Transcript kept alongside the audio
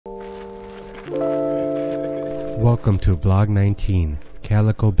Welcome to Vlog 19,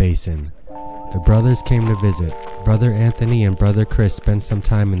 Calico Basin. The brothers came to visit. Brother Anthony and Brother Chris spent some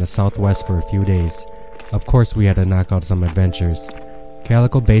time in the southwest for a few days. Of course we had to knock out some adventures.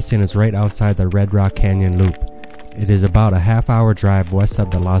 Calico Basin is right outside the Red Rock Canyon Loop. It is about a half-hour drive west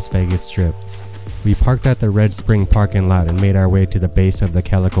of the Las Vegas Strip. We parked at the Red Spring parking lot and made our way to the base of the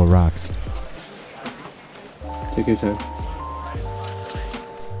Calico Rocks. Take your time.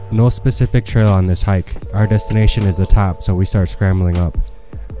 No specific trail on this hike. Our destination is the top, so we start scrambling up.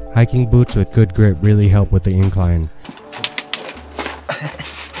 Hiking boots with good grip really help with the incline.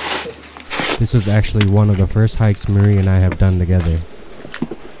 This was actually one of the first hikes Marie and I have done together.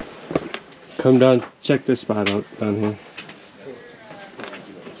 Come down, check this spot out down here.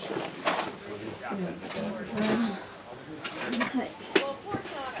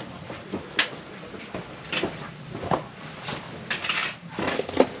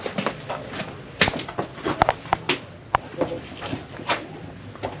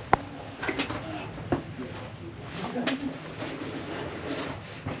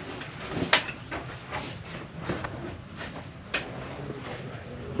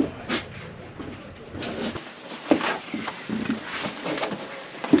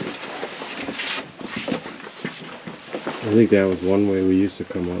 I think that was one way we used to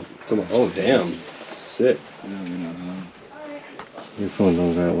come up. Come on. Oh, damn. Sick. Your phone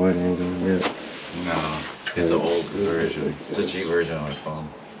don't got wide angle yet. No, it's an old version. It's a cheap version on my phone.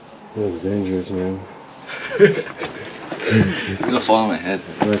 That was dangerous, man. It's gonna fall on my head.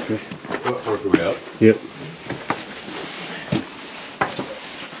 What, work your way up? Yep.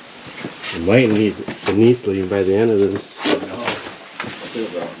 You might need a knee sleeve by the end of this.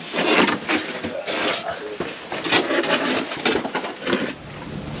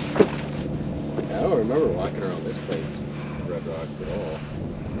 I don't remember walking around this place, Red Rocks, at all.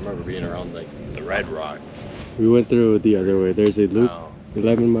 I remember being around like the Red Rock. We went through it the other way. There's a loop,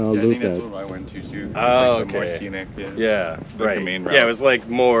 11-mile Yeah, I loop. think that's what I went to too. It's Oh, like the more okay. scenic. Yeah, the right. main route. Yeah, it was like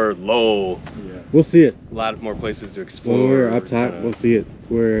more low. Yeah. We'll see it. A lot more places to explore. When we're up top, we'll see it.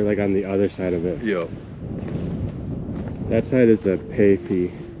 We're like on the other side of it. Yeah. That side is the pay fee.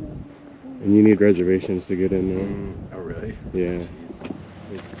 And you need reservations to get in there. Oh, really? Yeah.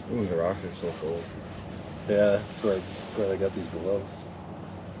 Ooh, the rocks are so cold. Yeah, that's why I'm glad I got these gloves.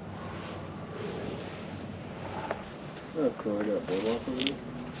 Oh, cool. I got a boardwalk over here.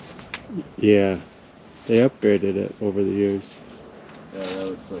 Yeah. They upgraded it over the years. Yeah, that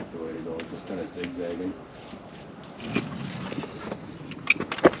looks like the way to go. Just kind of zigzagging.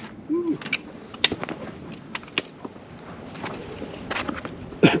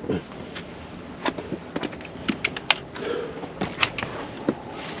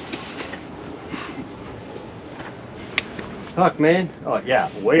 Fuck, man. Oh, yeah,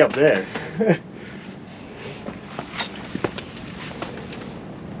 way up there.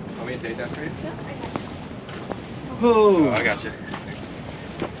 Want me to take that for you? Oh, I got you.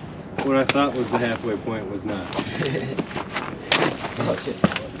 what I thought was the halfway point was not. Oh shit.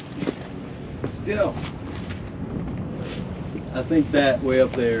 Still. I think that way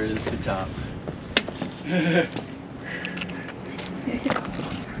up there is the top.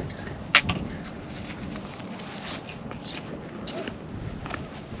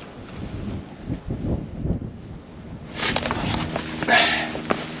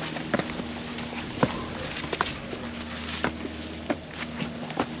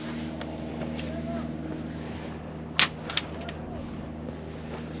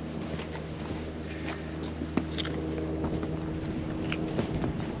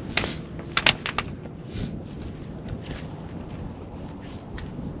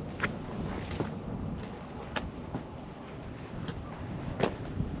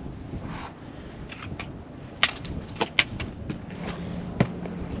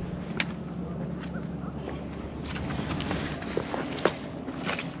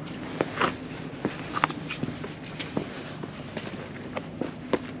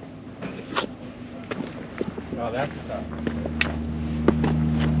 Oh, that's the top.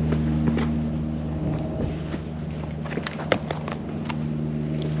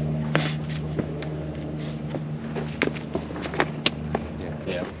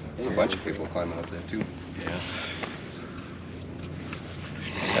 Yeah. There's a bunch of people climbing up there too. Yeah.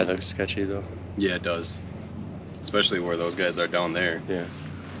 That looks sketchy though. Yeah, it does. Especially where those guys are down there. Yeah.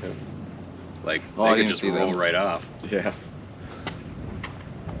 Like, Oh, I they could didn't just see roll them. right off. Yeah.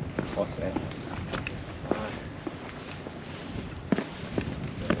 Fuck that.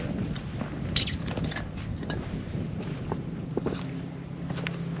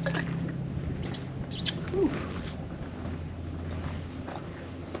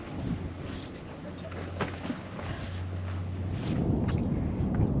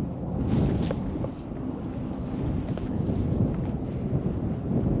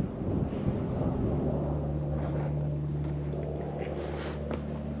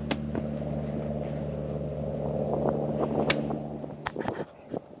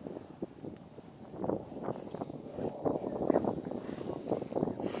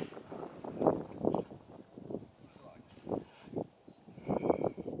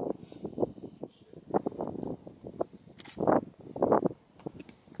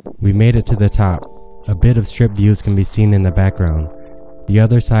 We made it to the top. A bit of strip views can be seen in the background. The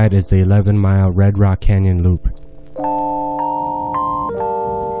other side is the 11-mile Red Rock Canyon Loop.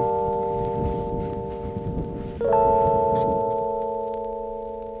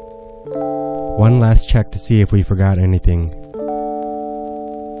 One last check to see if we forgot anything.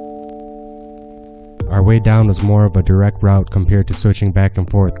 Our way down was more of a direct route compared to switching back and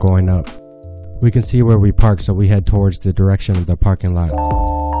forth going up. We can see where we parked, so we head towards the direction of the parking lot.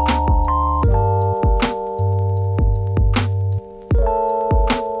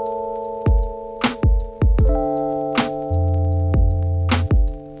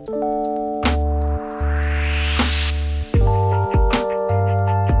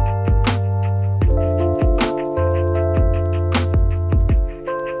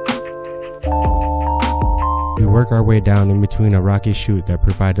 We work our way down in between a rocky chute that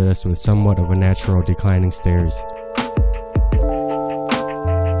provided us with somewhat of a natural declining stairs.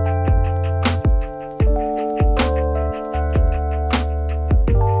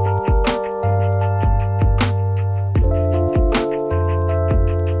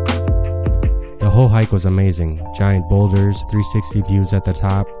 The whole hike was amazing. Giant boulders, 360 views at the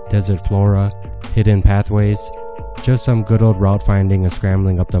top, desert flora, hidden pathways, just some good old route finding and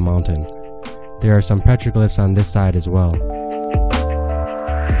scrambling up the mountain. There are some petroglyphs on this side as well.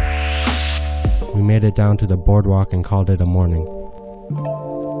 We made it down to the boardwalk and called it a morning.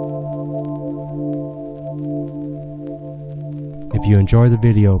 If you enjoyed the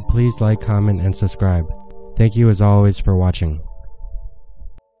video, please like, comment, and subscribe. Thank you as always for watching.